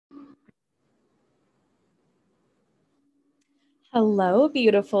Hello,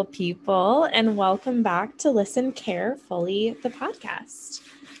 beautiful people, and welcome back to Listen Carefully, the podcast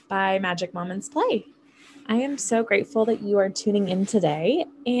by Magic Moments Play. I am so grateful that you are tuning in today,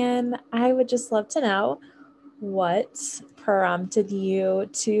 and I would just love to know what prompted you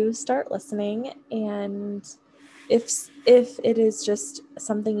to start listening, and if it is just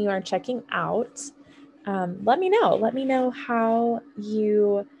something you are checking out, let me know. Let me know how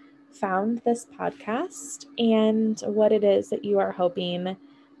you found this podcast and what it is that you are hoping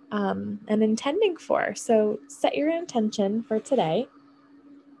and intending for. So set your intention for today,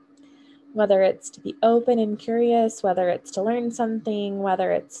 whether it's to be open and curious, whether it's to learn something,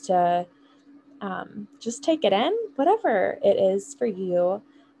 whether it's to just take it in, whatever it is for you.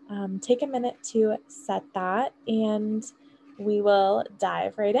 Take a minute to set that and we will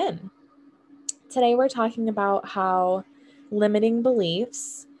dive right in. Today we're talking about how limiting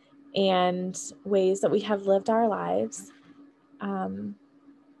beliefs and ways that we have lived our lives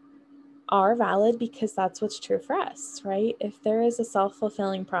are valid because that's what's true for us, right? If there is a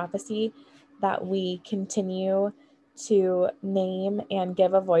self-fulfilling prophecy that we continue to name and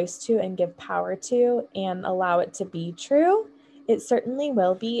give a voice to and give power to and allow it to be true, it certainly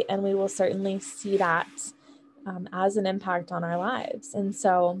will be, and we will certainly see that as an impact on our lives. And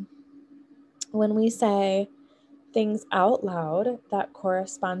so when we say things out loud that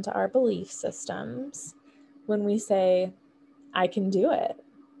correspond to our belief systems, when we say, I can do it,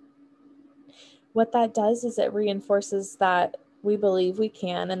 what that does is it reinforces that we believe we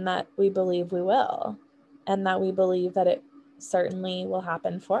can and that we believe we will, and that we believe that it certainly will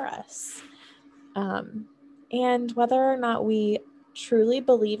happen for us. And whether or not we truly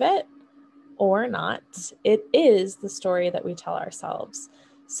believe it or not, it is the story that we tell ourselves.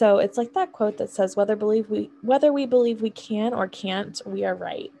 So it's like that quote that says, whether we believe we can or can't, we are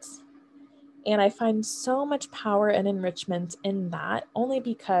right. And I find so much power and enrichment in that, only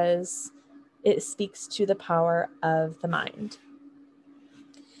because it speaks to the power of the mind.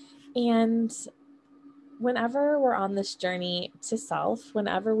 And whenever we're on this journey to self,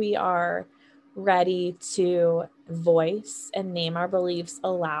 whenever we are ready to voice and name our beliefs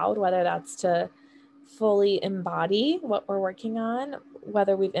aloud, whether that's to fully embody what we're working on,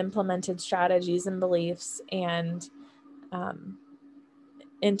 whether we've implemented strategies and beliefs and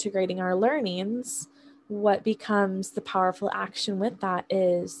integrating our learnings, what becomes the powerful action with that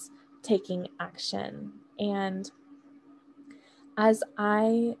is taking action. And as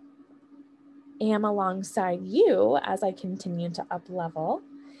I am alongside you, as I continue to up level,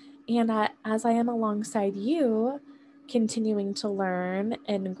 and as I am alongside you, continuing to learn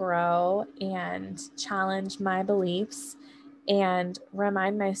and grow and challenge my beliefs and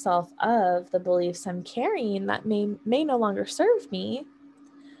remind myself of the beliefs I'm carrying that may no longer serve me,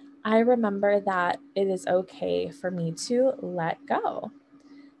 I remember that it is okay for me to let go.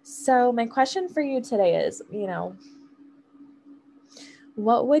 So my question for you today is,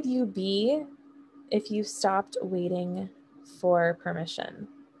 what would you be if you stopped waiting for permission?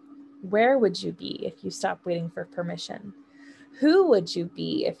 Where would you be if you stopped waiting for permission? Who would you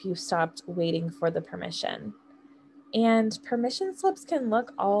be if you stopped waiting for the permission? And permission slips can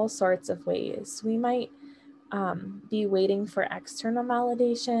look all sorts of ways. We might be waiting for external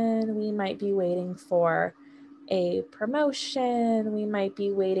validation. We might be waiting for a promotion. We might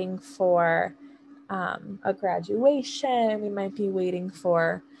be waiting for a graduation. We might be waiting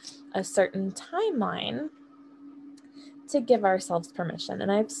for a certain timeline to give ourselves permission. And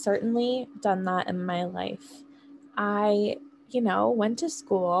I've certainly done that in my life. I, went to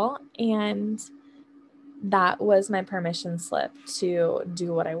school, and that was my permission slip to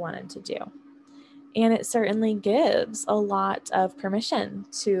do what I wanted to do. And it certainly gives a lot of permission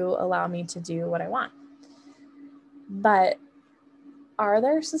to allow me to do what I want. But are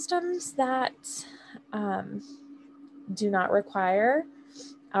there systems that do not require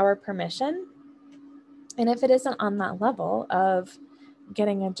our permission? And if it isn't on that level of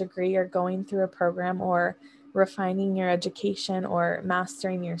getting a degree or going through a program or refining your education or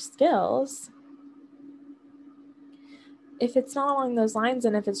mastering your skills, if it's not along those lines,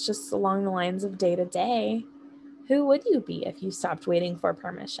 and if it's just along the lines of day to day, who would you be if you stopped waiting for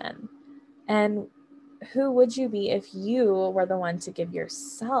permission? And who would you be if you were the one to give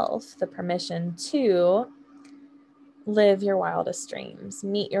yourself the permission to live your wildest dreams,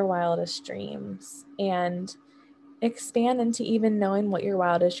 meet your wildest dreams, and expand into even knowing what your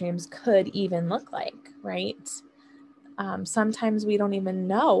wildest dreams could even look like, right? Sometimes we don't even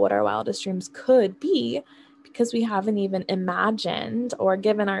know what our wildest dreams could be because we haven't even imagined or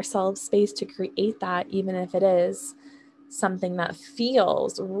given ourselves space to create that, even if it is something that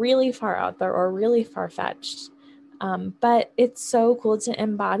feels really far out there or really far-fetched. But it's so cool to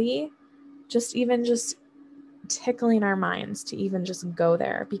embody just tickling our minds to even just go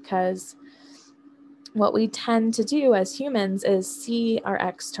there, because what we tend to do as humans is see our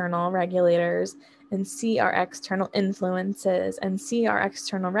external regulators and see our external influences and see our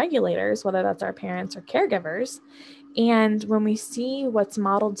external regulators, whether that's our parents or caregivers. And when we see what's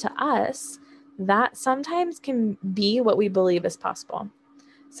modeled to us, that sometimes can be what we believe is possible.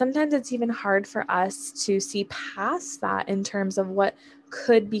 Sometimes it's even hard for us to see past that in terms of what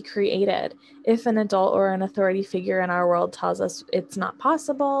could be created. If an adult or an authority figure in our world tells us it's not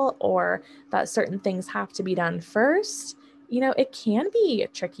possible, or that certain things have to be done first, it can be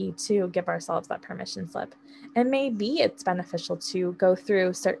tricky to give ourselves that permission slip. And maybe it's beneficial to go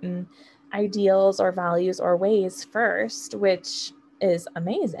through certain ideals or values or ways first, which is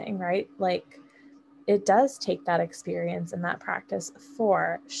amazing, right? Like, it does take that experience and that practice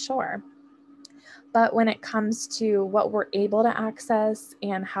for sure. But when it comes to what we're able to access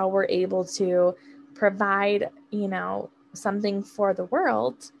and how we're able to provide, something for the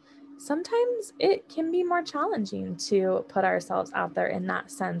world, sometimes it can be more challenging to put ourselves out there in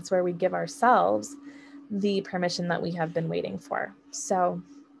that sense, where we give ourselves the permission that we have been waiting for. So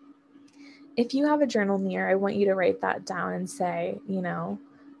if you have a journal near, I want you to write that down and say,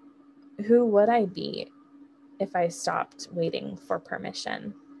 who would I be if I stopped waiting for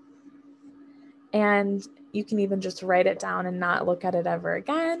permission? And you can even just write it down and not look at it ever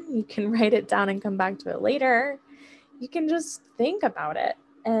again. You can write it down and come back to it later. You can just think about it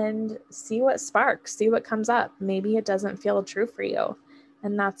and see what sparks, see what comes up. Maybe it doesn't feel true for you,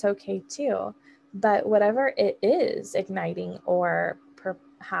 and that's okay too. But whatever it is igniting or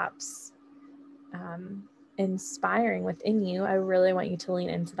perhaps inspiring within you, I really want you to lean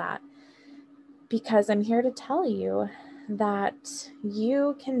into that, because I'm here to tell you that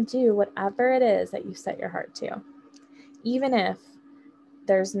you can do whatever it is that you set your heart to, even if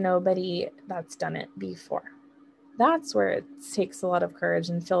there's nobody that's done it before. That's where it takes a lot of courage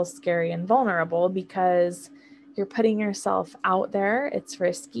and feels scary and vulnerable, because you're putting yourself out there. It's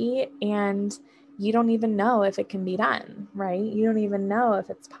risky, and you don't even know if it can be done, right? You don't even know if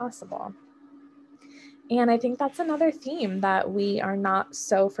it's possible. And I think that's another theme that we are not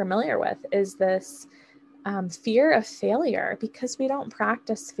so familiar with, is this fear of failure, because we don't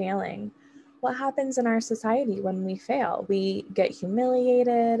practice failing. What happens in our society when we fail? We get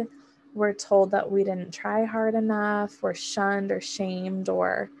humiliated. We're told that we didn't try hard enough. We're shunned or shamed,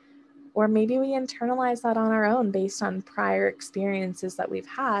 or maybe we internalize that on our own based on prior experiences that we've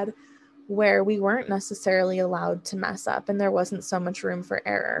had where we weren't necessarily allowed to mess up and there wasn't so much room for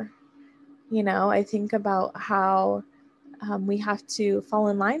error. I think about how we have to fall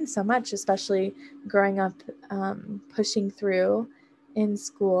in line so much, especially growing up, pushing through in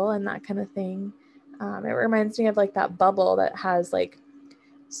school and that kind of thing. It reminds me of like that bubble that has like,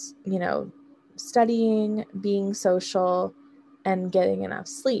 studying, being social, and getting enough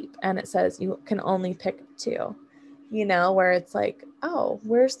sleep. And it says you can only pick two, where it's like, oh,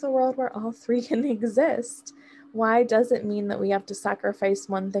 where's the world where all three can exist? Why does it mean that we have to sacrifice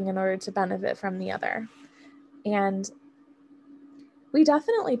one thing in order to benefit from the other? And we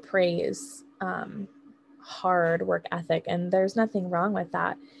definitely praise hard work ethic, and there's nothing wrong with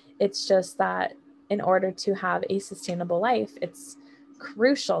that. It's just that in order to have a sustainable life, it's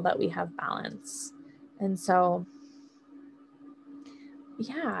crucial that we have balance. And so,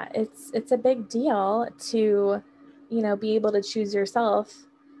 yeah, it's a big deal to, be able to choose yourself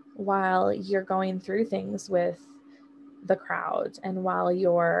while you're going through things with the crowd, and while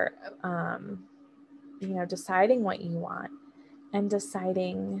you're, deciding what you want, and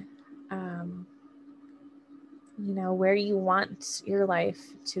deciding, where you want your life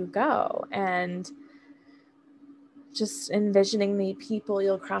to go, and just envisioning the people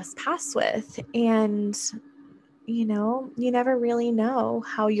you'll cross paths with. And, you never really know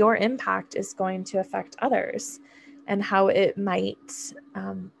how your impact is going to affect others and how it might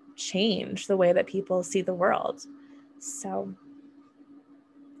change the way that people see the world. So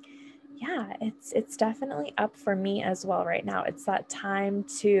yeah, it's definitely up for me as well right now. It's that time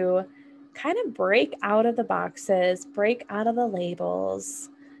to kind of break out of the boxes, break out of the labels,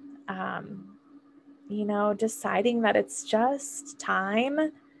 deciding that it's just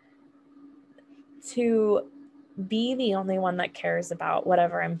time to be the only one that cares about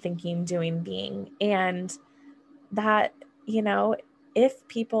whatever I'm thinking, doing, being. And that, if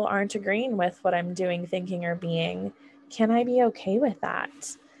people aren't agreeing with what I'm doing, thinking, or being, can I be okay with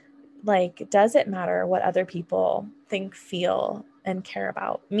that? Like, does it matter what other people think, feel, and care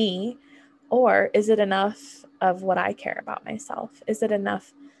about me? Or is it enough of what I care about myself? Is it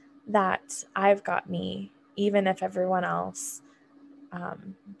enough that I've got me even if everyone else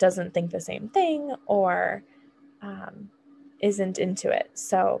doesn't think the same thing or isn't into it.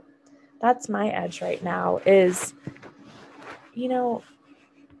 So that's my edge right now is,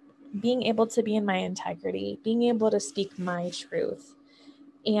 being able to be in my integrity, being able to speak my truth.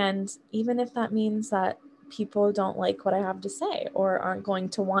 And even if that means that people don't like what I have to say or aren't going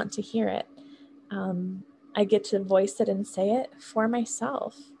to want to hear it, I get to voice it and say it for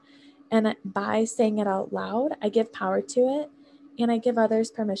myself. And by saying it out loud, I give power to it and I give others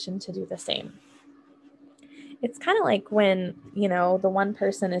permission to do the same. It's kind of like when, the one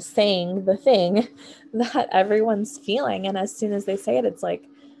person is saying the thing that everyone's feeling. And as soon as they say it, it's like,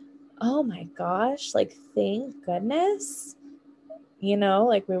 oh my gosh, like, thank goodness,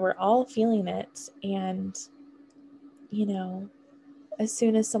 like we were all feeling it. And, as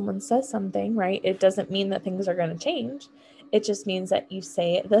soon as someone says something, right, it doesn't mean that things are going to change. It just means that you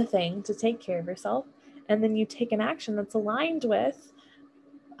say the thing to take care of yourself. And then you take an action that's aligned with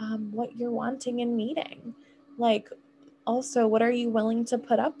what you're wanting and needing. Like, also, what are you willing to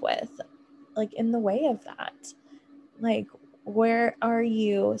put up with, like, in the way of that? Like, where are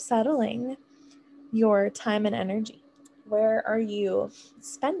you settling your time and energy? Where are you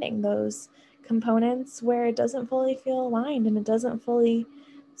spending those components where it doesn't fully feel aligned and it doesn't fully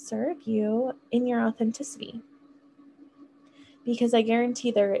serve you in your authenticity? Because I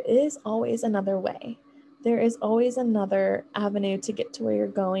guarantee there is always another way. There is always another avenue to get to where you're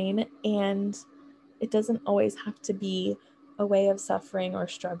going, and it doesn't always have to be a way of suffering or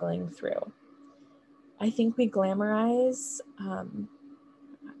struggling through. I think we glamorize,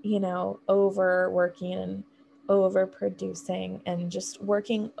 overworking and overproducing and just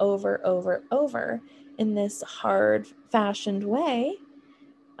working over in this hard fashioned way,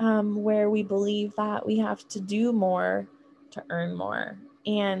 where we believe that we have to do more to earn more.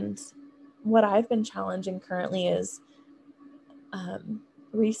 And what I've been challenging currently is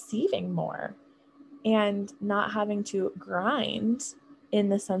receiving more and not having to grind in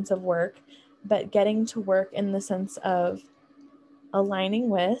the sense of work, but getting to work in the sense of aligning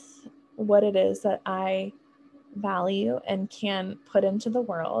with what it is that I value and can put into the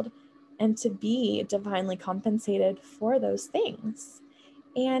world, and to be divinely compensated for those things.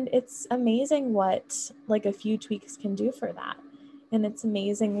 And it's amazing what like a few tweaks can do for that. And it's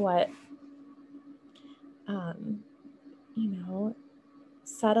amazing what,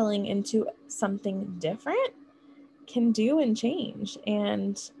 settling into something different can do and change,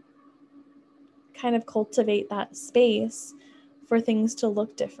 and kind of cultivate that space for things to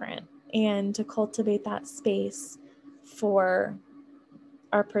look different, and to cultivate that space for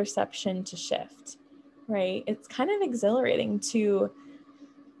our perception to shift, right? It's kind of exhilarating to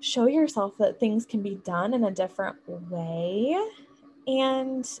show yourself that things can be done in a different way,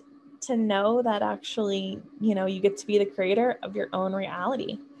 and to know that actually, you get to be the creator of your own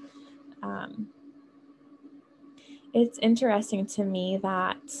reality. It's interesting to me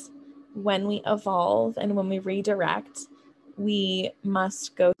that when we evolve and when we redirect, we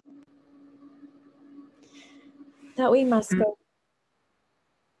must go through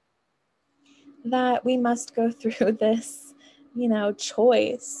this,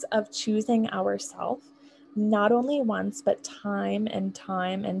 choice of choosing ourselves, not only once, but time and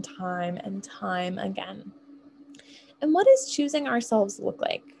time and time and time again. And what does choosing ourselves look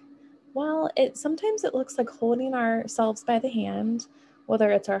like? Well, sometimes it looks like holding ourselves by the hand, whether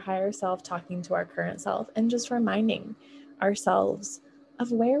it's our higher self talking to our current self, and just reminding ourselves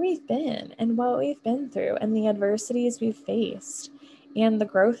of where we've been and what we've been through and the adversities we've faced and the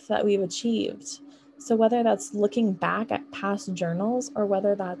growth that we've achieved. So whether that's looking back at past journals, or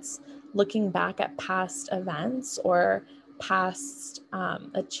whether that's looking back at past events or past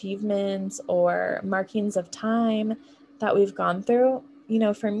achievements or markings of time that we've gone through,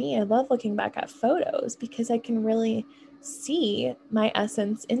 for me, I love looking back at photos because I can really see my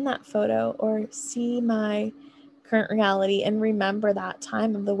essence in that photo, or see my current reality and remember that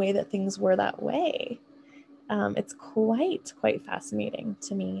time of the way that things were that way. It's quite fascinating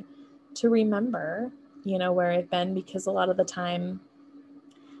to me to remember, where I've been, because a lot of the time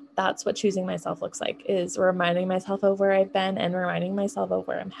that's what choosing myself looks like, is reminding myself of where I've been and reminding myself of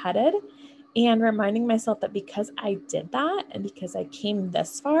where I'm headed, and reminding myself that because I did that and because I came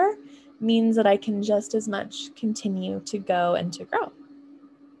this far means that I can just as much continue to go and to grow.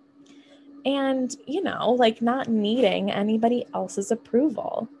 And, not needing anybody else's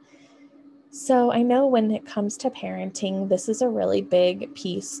approval. So I know when it comes to parenting, this is a really big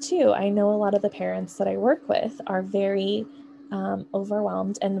piece too. I know a lot of the parents that I work with are very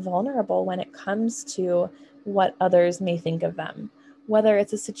overwhelmed and vulnerable when it comes to what others may think of them, whether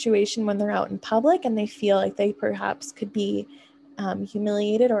it's a situation when they're out in public and they feel like they perhaps could be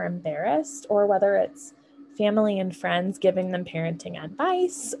humiliated or embarrassed, or whether it's family and friends giving them parenting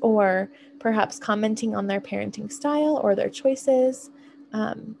advice, or perhaps commenting on their parenting style or their choices.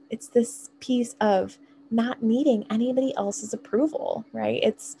 It's this piece of not needing anybody else's approval, right?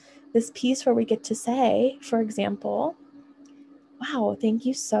 It's this piece where we get to say, for example, wow, thank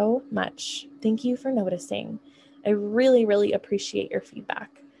you so much. Thank you for noticing. I really, really appreciate your feedback,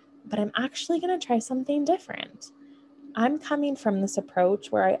 but I'm actually going to try something different. I'm coming from this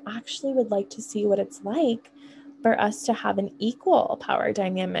approach where I actually would like to see what it's like for us to have an equal power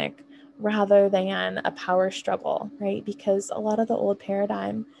dynamic rather than a power struggle, right? Because a lot of the old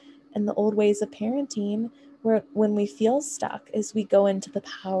paradigm and the old ways of parenting, where when we feel stuck, is we go into the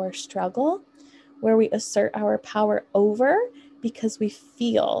power struggle where we assert our power over because we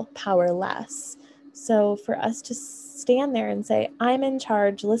feel powerless. So for us to stand there and say, I'm in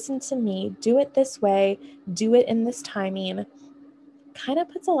charge, listen to me, do it this way, do it in this timing, kind of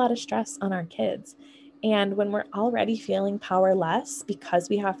puts a lot of stress on our kids. And when we're already feeling powerless because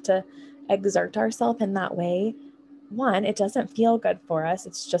we have to exert ourselves in that way, one, it doesn't feel good for us.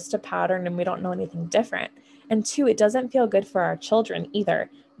 It's just a pattern and we don't know anything different. And two, it doesn't feel good for our children either.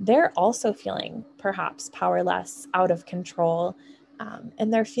 They're also feeling perhaps powerless, out of control.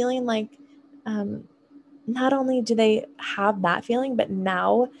 And they're feeling like not only do they have that feeling, but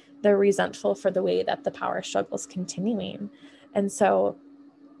now they're resentful for the way that the power struggle is continuing. And so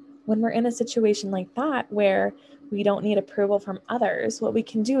when we're in a situation like that, where we don't need approval from others, what we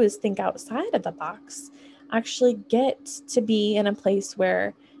can do is think outside of the box, actually get to be in a place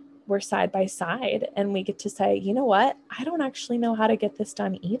where we're side by side and we get to say, you know what, I don't actually know how to get this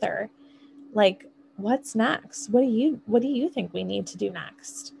done either. Like, what's next? What do you think we need to do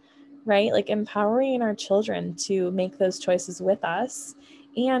next? Right? Like empowering our children to make those choices with us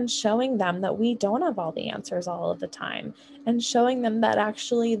and showing them that we don't have all the answers all of the time, and showing them that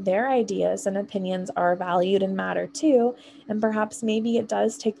actually their ideas and opinions are valued and matter too. And perhaps maybe it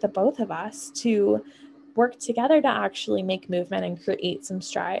does take the both of us to work together to actually make movement and create some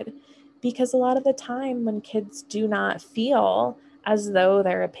stride. Because a lot of the time when kids do not feel as though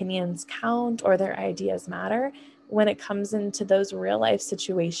their opinions count or their ideas matter, when it comes into those real life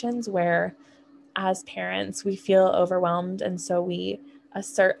situations where as parents we feel overwhelmed, and so we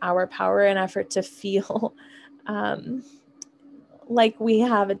assert our power in effort to feel like we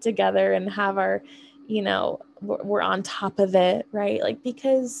have it together and have our, we're on top of it, right? Like,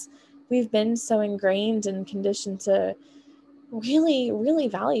 because we've been so ingrained and conditioned to really, really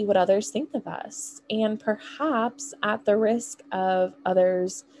value what others think of us, and perhaps at the risk of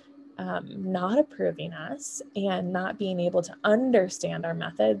others not approving us and not being able to understand our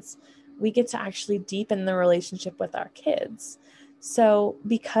methods, we get to actually deepen the relationship with our kids. So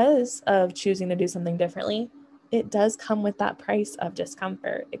because of choosing to do something differently, it does come with that price of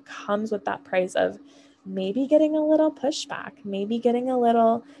discomfort. It comes with that price of maybe getting a little pushback, maybe getting a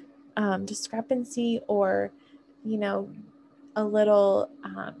little discrepancy, or,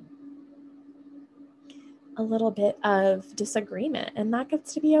 a little bit of disagreement, and that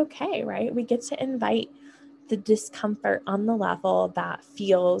gets to be okay, right? We get to invite the discomfort on the level that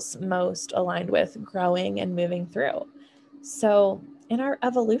feels most aligned with growing and moving through. So in our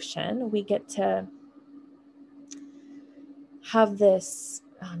evolution, we get to have this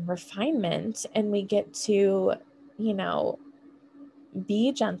refinement, and we get to,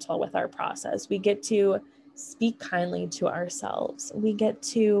 be gentle with our process. We get to speak kindly to ourselves. We get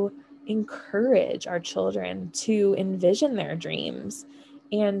to encourage our children to envision their dreams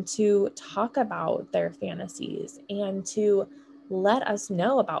and to talk about their fantasies and to let us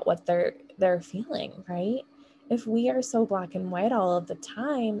know about what they're feeling, right? If we are so black and white all of the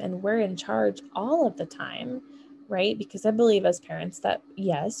time and we're in charge all of the time, right? Because I believe as parents that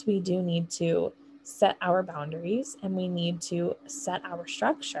yes, we do need to set our boundaries and we need to set our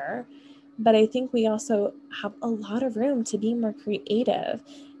structure. But I think we also have a lot of room to be more creative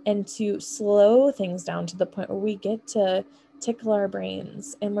and to slow things down to the point where we get to tickle our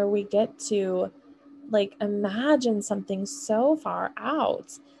brains and where we get to like imagine something so far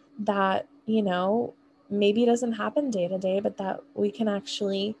out that, maybe doesn't happen day to day, but that we can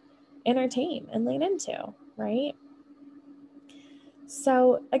actually entertain and lean into, right?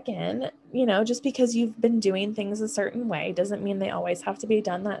 So again, just because you've been doing things a certain way doesn't mean they always have to be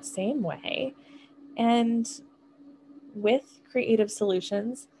done that same way. And with creative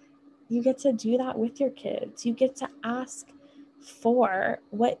solutions, you get to do that with your kids. You get to ask for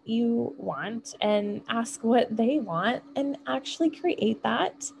what you want and ask what they want and actually create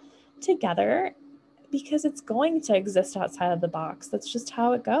that together because it's going to exist outside of the box. That's just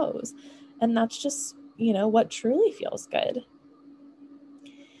how it goes. And that's just, what truly feels good.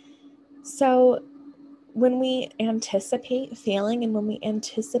 So when we anticipate failing and when we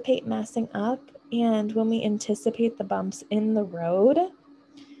anticipate messing up and when we anticipate the bumps in the road,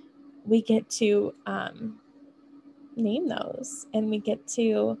 we get to name those, and we get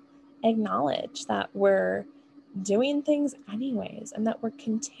to acknowledge that we're doing things anyways and that we're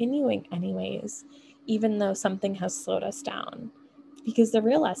continuing anyways, even though something has slowed us down. Because the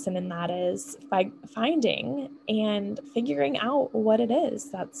real lesson in that is by finding and figuring out what it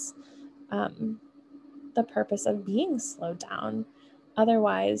is that's the purpose of being slowed down.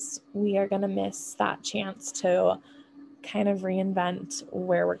 Otherwise, we are going to miss that chance to kind of reinvent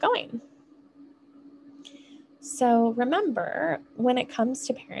where we're going. So remember, when it comes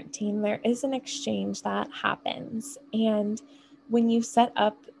to parenting, there is an exchange that happens. And when you set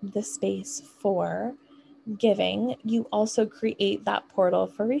up the space for giving, you also create that portal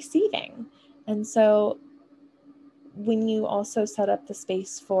for receiving. And so when you also set up the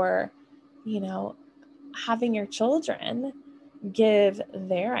space for, having your children give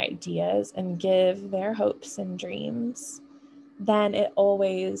their ideas and give their hopes and dreams, then it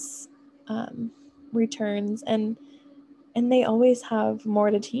always returns, and they always have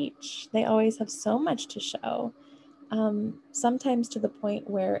more to teach. They always have so much to show, sometimes to the point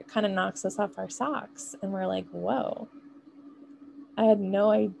where it kind of knocks us off our socks and we're like, whoa, I had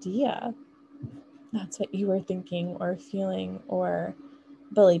no idea that's what you were thinking or feeling or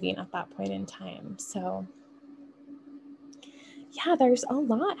believing at that point in time. So yeah, there's a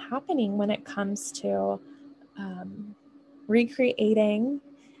lot happening when it comes to recreating,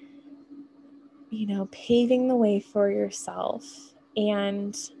 paving the way for yourself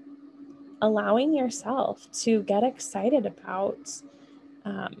and allowing yourself to get excited about,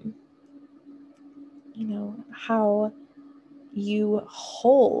 how you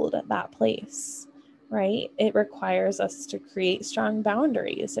hold that place, right? It requires us to create strong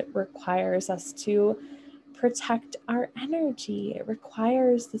boundaries. It requires us to protect our energy. It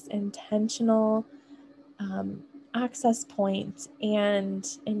requires this intentional access point and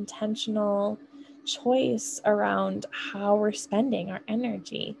intentional choice around how we're spending our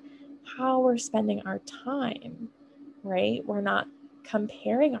energy, how we're spending our time, right? We're not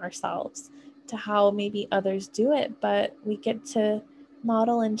comparing ourselves to how maybe others do it, but we get to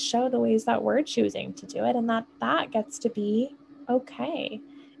model and show the ways that we're choosing to do it, and that gets to be okay.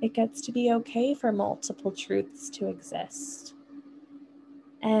 It gets to be okay for multiple truths to exist.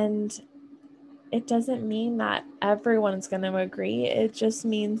 And it doesn't mean that everyone's going to agree. It just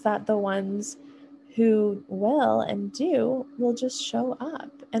means that the ones who will and do will just show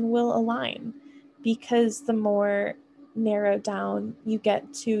up and will align, because the more narrowed down you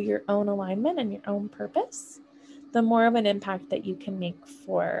get to your own alignment and your own purpose, the more of an impact that you can make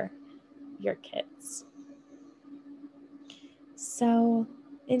for your kids. So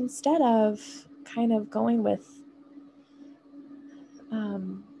instead of kind of going with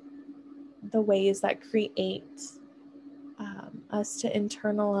the ways that create us to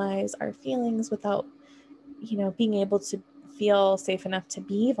internalize our feelings without, being able to feel safe enough to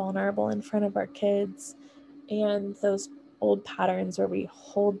be vulnerable in front of our kids, and those old patterns where we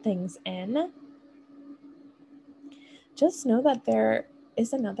hold things in, just know that there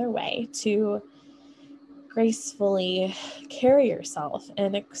is another way to gracefully carry yourself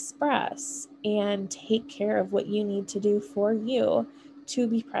and express and take care of what you need to do for you to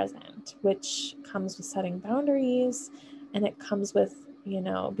be present, which comes with setting boundaries, and it comes with,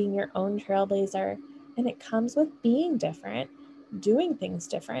 being your own trailblazer, and it comes with being different, doing things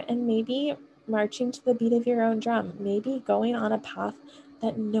different, and maybe marching to the beat of your own drum, maybe going on a path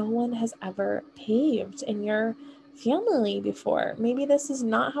that no one has ever paved in your family before. Maybe this is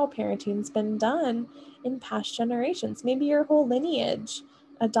not how parenting's been done in past generations. Maybe your whole lineage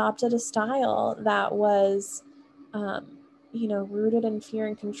adopted a style that was, rooted in fear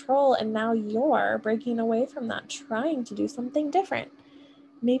and control, and now you're breaking away from that, trying to do something different.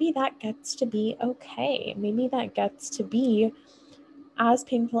 Maybe that gets to be okay. Maybe that gets to be as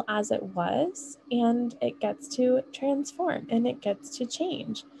painful as it was, and it gets to transform and it gets to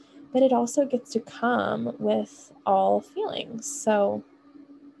change, but it also gets to come with all feelings. So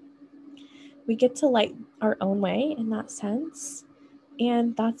we get to light our own way in that sense.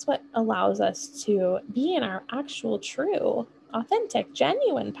 And that's what allows us to be in our actual, true, authentic,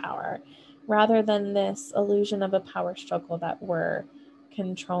 genuine power, rather than this illusion of a power struggle that we're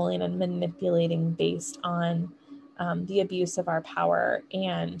controlling and manipulating based on the abuse of our power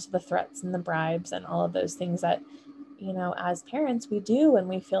and the threats and the bribes and all of those things that, as parents, we do when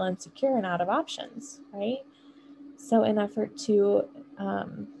we feel insecure and out of options, right? So in effort to,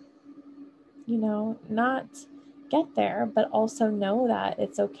 not get there, but also know that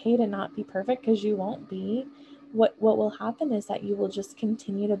it's okay to not be perfect, because you won't be. What will happen is that you will just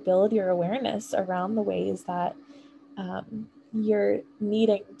continue to build your awareness around the ways that you're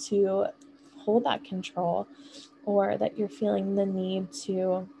needing to hold that control, or that you're feeling the need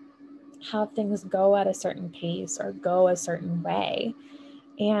to have things go at a certain pace or go a certain way,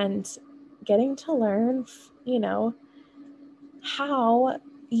 and getting to learn, how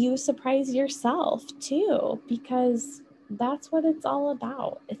you surprise yourself too, because that's what it's all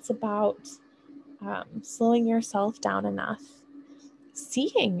about. It's about slowing yourself down enough,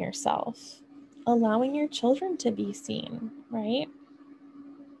 seeing yourself, allowing your children to be seen, right?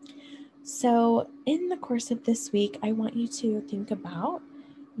 So in the course of this week, I want you to think about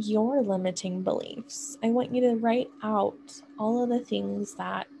your limiting beliefs. I want you to write out all of the things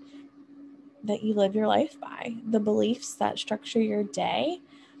that you live your life by, the beliefs that structure your day,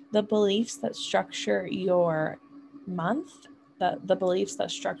 the beliefs that structure your month, the beliefs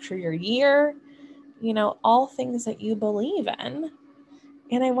that structure your year, all things that you believe in.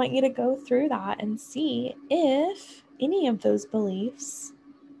 And I want you to go through that and see if any of those beliefs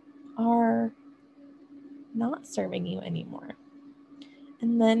are not serving you anymore.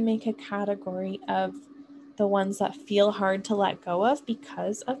 And then make a category of the ones that feel hard to let go of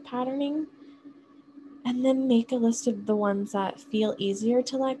because of patterning. And then make a list of the ones that feel easier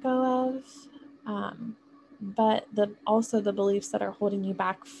to let go of, but also the beliefs that are holding you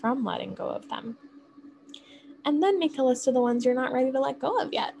back from letting go of them. And then make a list of the ones you're not ready to let go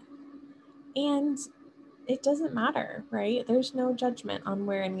of yet. And it doesn't matter, right? There's no judgment on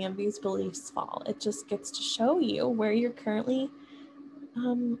where any of these beliefs fall. It just gets to show you where you're currently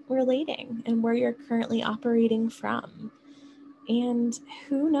relating and where you're currently operating from. And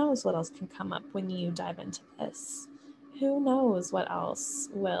who knows what else can come up when you dive into this? Who knows what else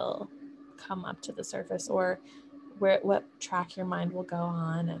will come up to the surface, or what track your mind will go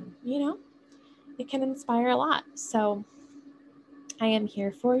on. And, it can inspire a lot. So I am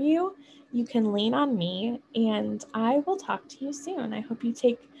here for you. You can lean on me, and I will talk to you soon. I hope you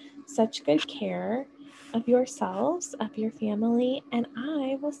take such good care of yourselves, of your family, and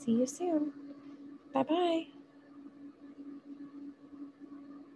I will see you soon. Bye-bye.